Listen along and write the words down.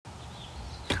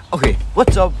Okay,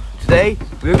 what's up? Today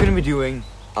we're gonna be doing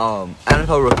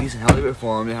NFL rookies and how they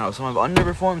performed and how some have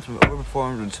underperformed, some have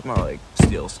overperformed, and some are like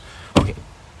steals. Okay,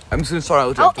 I'm just gonna start out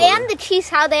with and the Chiefs,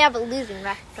 how they have a losing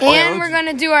record. And we're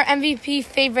gonna do our MVP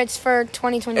favorites for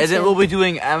 2022. And then we'll be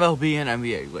doing MLB and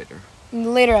NBA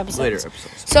later episodes.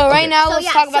 So right now,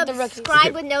 let's talk about the rookies.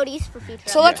 Subscribe with notice for future.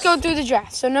 So let's go through the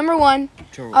draft. So number one,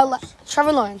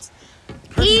 Trevor Lawrence.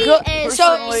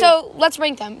 So let's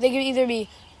rank them. They can either be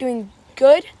doing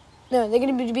good. No, they're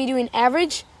going to be doing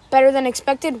average, better than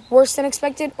expected, worse than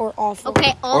expected, or awful.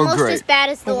 Okay, almost as bad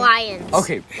as the Lions.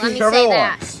 Okay, let me say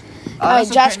that. All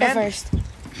right, Josh, go first.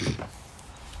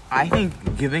 I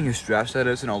think giving his draft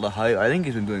status and all the hype, I think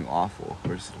he's been doing awful,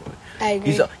 personally. I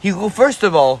agree. First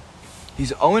of all,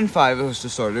 he's 0-5 as the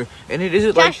starter, and it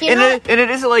isn't Josh, like it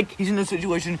isn't like he's in a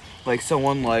situation like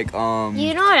someone like You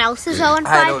know what else is 0-5,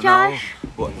 I don't Josh? know.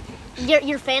 What?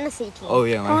 Your fantasy team. Oh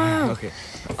yeah, okay.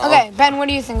 Okay, Ben, what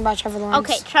do you think about Trevor Lawrence?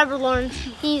 Okay, Trevor Lawrence,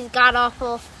 he's god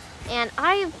awful, and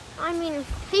I mean,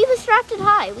 he was drafted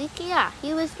high.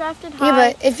 He was drafted high.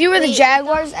 Yeah, but if you were the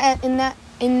Jaguars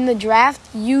in the draft,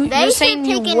 you're saying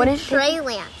you wouldn't Trey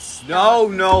Lance. No,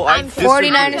 I'm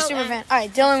 49ers super fan. All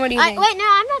right, Dylan, what do you think? Wait, no,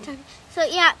 I'm not talking. So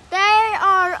yeah, they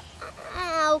are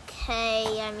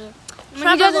okay. I mean, he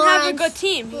doesn't have a good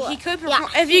team. He could perform.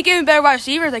 If you give him better wide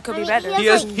receivers, they could be better. He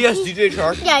has DJ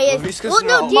Chark. Yeah, he is. Well,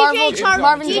 no, DJ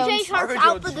Chark's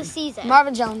out for the season.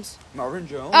 Marvin Jones. All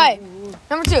right,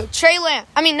 number two, not Trey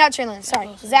Lance. Sorry,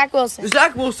 Zach Wilson.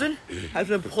 Zach Wilson has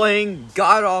been playing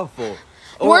god awful.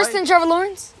 Worse than Trevor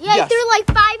Lawrence? Yeah, he threw like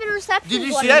 5 interceptions. Did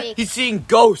you see that? He's seeing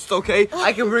ghosts, okay?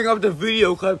 I can bring up the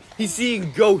video clip. He's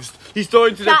seeing ghosts. He's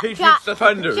throwing to the Patriots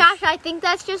defenders. Josh, I think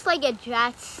that's just like a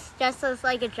Jets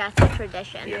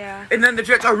tradition. Yeah. And then the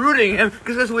Jets are rooting him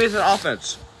because that's the way it's an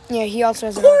offense. Yeah, he also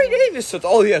has Corey Davis. That's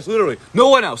all he has, literally. No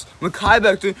one else. Mekhi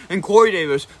Becton and Corey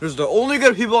Davis. Those are the only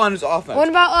good people on his offense. What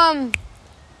about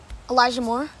Elijah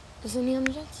Moore? Isn't he on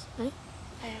the Jets? Right?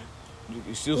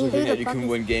 You still think that you can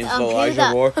win games with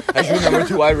Elijah Moore as your number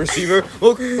 2 wide receiver?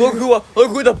 Look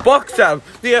who the Bucks have.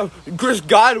 They have Chris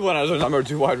Godwin as their number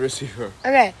 2 wide receiver.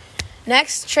 Okay.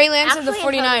 Next, Trey Lance of the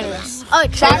 49ers. Oh,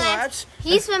 Trey Lance.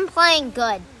 He's been playing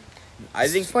good. I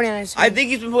think 49ers. I think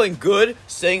he's been playing good,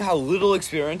 saying how little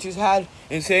experience he's had,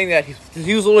 and saying that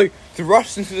he was literally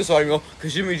thrust into the starting role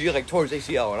because Jimmy G tore his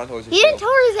ACL, or not tore his ACL. He didn't tore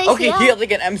his ACL. Okay, he had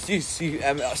like an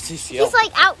MCL. He's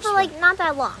like out for like not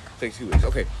that long. Like 2 weeks.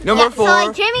 Okay, number 4. So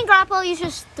like Jimmy Garoppolo, he's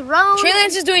just thrown. Trey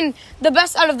Lance is doing the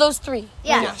best out of those 3.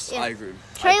 Yeah. Yes, I agree.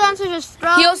 Trey Lance is just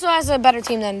thrown. He also has a better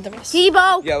team than the rest.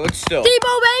 Debo. Yeah, but still.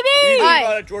 Debo, baby. All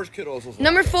right. George Kittle also.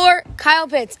 Number 4, Kyle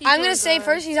Pitts. I'm going to say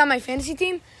first, he's on my fantasy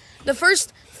team. The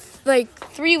first,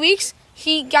 3 weeks,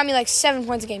 he got me 7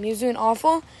 points a game. He was doing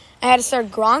awful. I had to start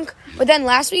Gronk. But then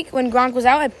last week, when Gronk was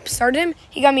out, I started him.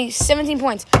 He got me 17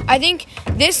 points. I think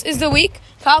this is the week.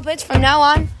 Kyle Pitts, from now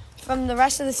on, from the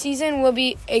rest of the season, will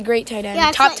be a great tight end.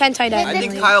 Yeah, top 10 tight end. I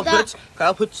think Kyle Pitts,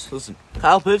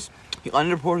 he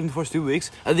underperformed in the first 2 weeks.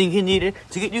 I think he needed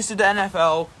to get used to the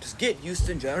NFL, just get used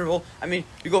in general. I mean,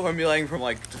 you go from playing from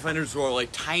defenders who are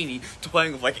tiny to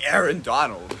playing with Aaron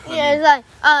Donald.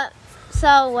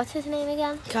 So what's his name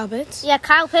again? Kyle Pitts. Yeah,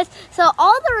 Kyle Pitts. So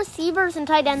all the receivers and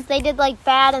tight ends, they did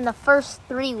bad in the first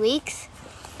 3 weeks,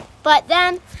 but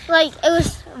then it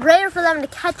was rare for them to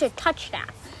catch a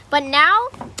touchdown. But now,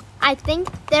 I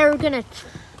think they're gonna.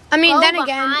 Then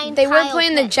again, they were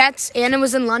playing the Jets, and it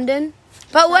was in London.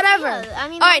 But whatever. Yeah,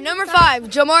 all right, number 5,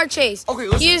 Jamar Chase. Okay,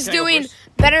 listen, he is doing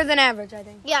better than average, I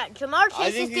think. Yeah, Jamar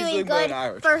Chase is doing good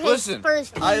for his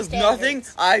team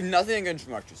I have nothing against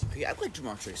Jamar Chase. Okay, I like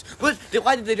Jamar Chase, but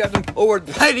why did they draft him over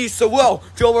Penny so well?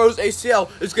 Joe Burrow's ACL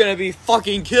is gonna be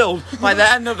fucking killed by the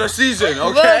end of the season.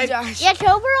 Okay. Yeah,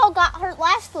 Joe Burrow got hurt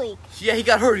last week. Yeah, he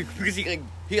got hurt because he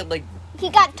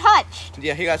got touched.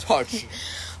 Yeah, he got touched.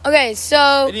 Okay,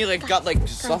 so and he got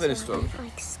just stuff in his throat.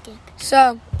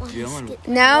 So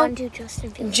now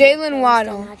Jalen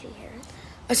Waddle.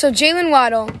 So Jalen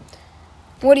Waddle,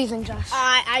 what do you think, Josh?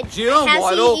 Jalen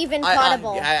Waddle, he even caught a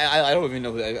ball? I don't even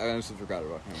know. I honestly forgot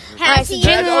about him. Alright, so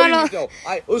Jalen Waddle,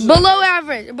 below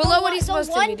average, below what he's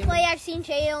supposed to be doing. The one play I've seen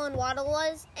Jalen Waddle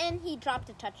was, and he dropped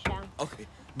a touchdown. Okay.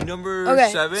 Number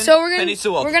 7. So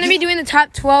we're gonna be doing the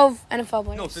top 12 NFL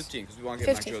players. No, 15 because we want to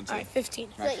get 15. Mac Jones. All right,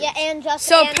 15.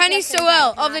 So Penny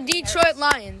Sewell of the Detroit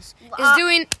Lions is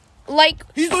doing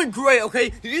he's doing great. Okay,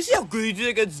 did you see how good he did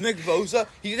against Nick Bosa?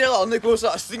 He did allow Nick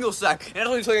Bosa a single sack, and that's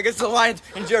what he's against the Lions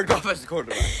and Jared Goff as the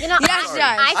quarterback. You know, yes,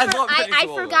 I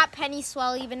forgot Penny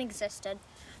Sewell even existed.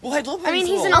 Well, I love him. I mean,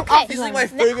 he's an Okay. He's like my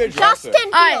favorite Justin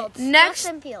Justin. All right, Fields. next,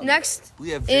 Justin Fields. next. We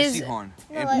have is- J.C. Horn.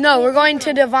 No, we're going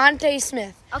to Devontae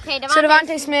Smith. Okay, So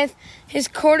Devontae Smith, his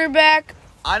quarterback.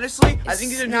 Honestly, I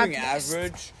think he's It's doing not the best.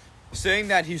 average. Saying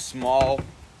that he's small,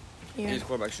 Yeah. his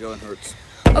quarterback's Jalen Hurts.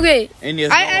 Okay, And he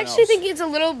has I no one actually else. think it's a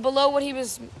little below what he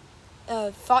was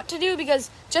thought to do because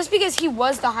he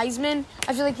was the Heisman,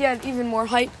 I feel like he had even more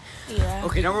hype. Yeah.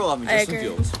 Okay, number 11, I Justin agree.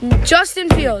 Fields. Justin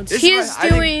Fields, This he is is what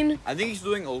doing I think he's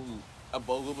doing a little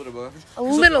bit above average. a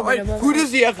little Wait, bit above. who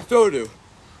does he have to throw to?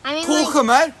 I mean, Cole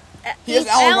like, Kmet? He has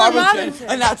Allen Robinson,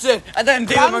 and that's it. And then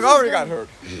David Robinson's Montgomery good. got hurt.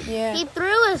 Yeah, he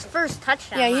threw his first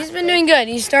touchdown. yeah, he's last been week. doing good.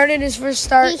 He started his first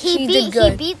start. He did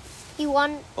good. He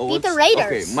won. Oh, beat the let's-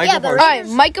 Raiders. okay, Micah yeah, the Parsons. All right,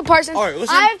 Raiders. Micah Parsons. All right,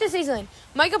 listen. I have to say something.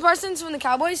 Micah Parsons from the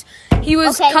Cowboys. He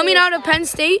was Okay, coming who is out of that? Penn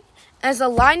State as a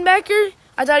linebacker.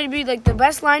 I thought he'd be like the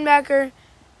best linebacker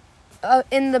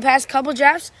in the past couple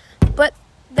drafts, but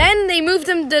then they moved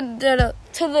him to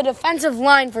the defensive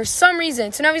line for some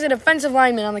reason. So now he's a defensive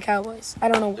lineman on the Cowboys. I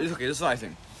don't know. Okay, this is what I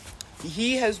think.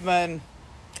 He has been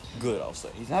good, I'll say.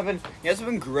 He hasn't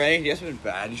been great. He hasn't been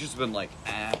bad. He's just been like,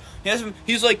 eh.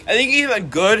 He's like, I think he's been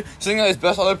good. Saying that his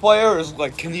best other player is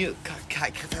like,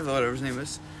 whatever his name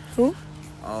is. Who?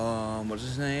 What's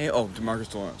his name? Oh,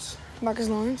 DeMarcus Lawrence. Marcus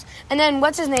Lawrence. And then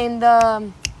what's his name?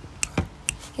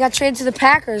 He got traded to the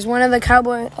Packers. One of the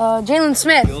Cowboy, Jalen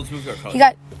Smith. Jalen Smith got cut. He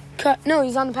got cut. No,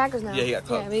 he's on the Packers now. Yeah, he got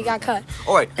cut. Yeah, but he got cut.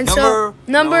 All right, And real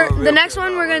the next quick,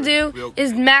 one we're gonna do real-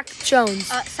 is Mac Jones.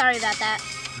 Sorry about that.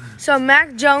 So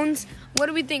Mac Jones, what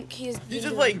do we think he's? He's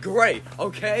just playing great,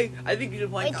 okay? I think he's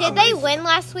just playing. Wait, did they win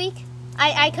last week?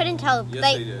 I couldn't tell. Yes,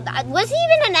 Like, they did. Was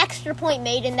even an extra point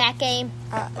made in that game?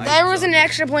 There was an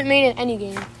extra point made in any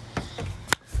game.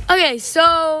 Okay,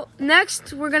 so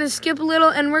next we're gonna skip a little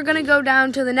and we're gonna go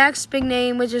down to the next big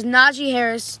name, which is Najee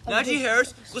Harris. Najee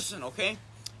Harris, listen, okay?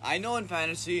 I know in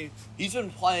fantasy, he's been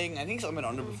playing, I think he's been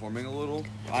underperforming a little,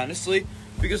 honestly.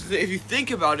 Because if you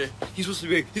think about it, he's supposed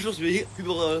to be,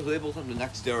 people label him the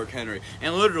next Derrick Henry.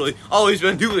 And literally, all he's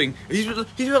been doing, he's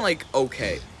been like,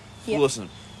 okay. Yeah. Listen,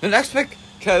 the next pick,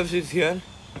 Travis Etienne.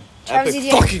 That Travis pick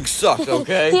Etienne. fucking sucked,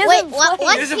 okay? He Wait, hasn't what? played.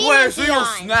 What He doesn't team play a is he single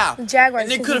on? snap. The Jaguars.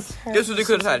 And they could have, guess what they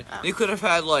could have had? They could have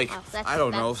had, like, Oh, that's- I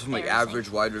don't know, that's some, like, embarrassing.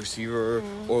 average wide receiver,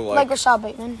 or, Like Rashad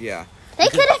Bateman. yeah. They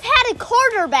could have had a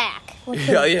quarterback. Yeah,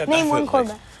 Name one definitely.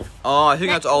 quarterback. Oh, I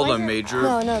think that's all the wasn't- major.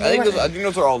 No, they I think weren't.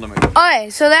 those are all the major.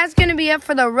 Alright, so that's going to be it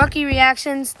for the rookie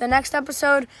reactions. The next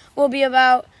episode will be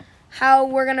about how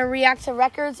we're going to react to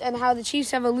records and how the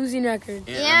Chiefs have a losing record. And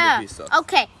Yeah. MVP stuff.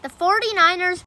 Okay, the 49ers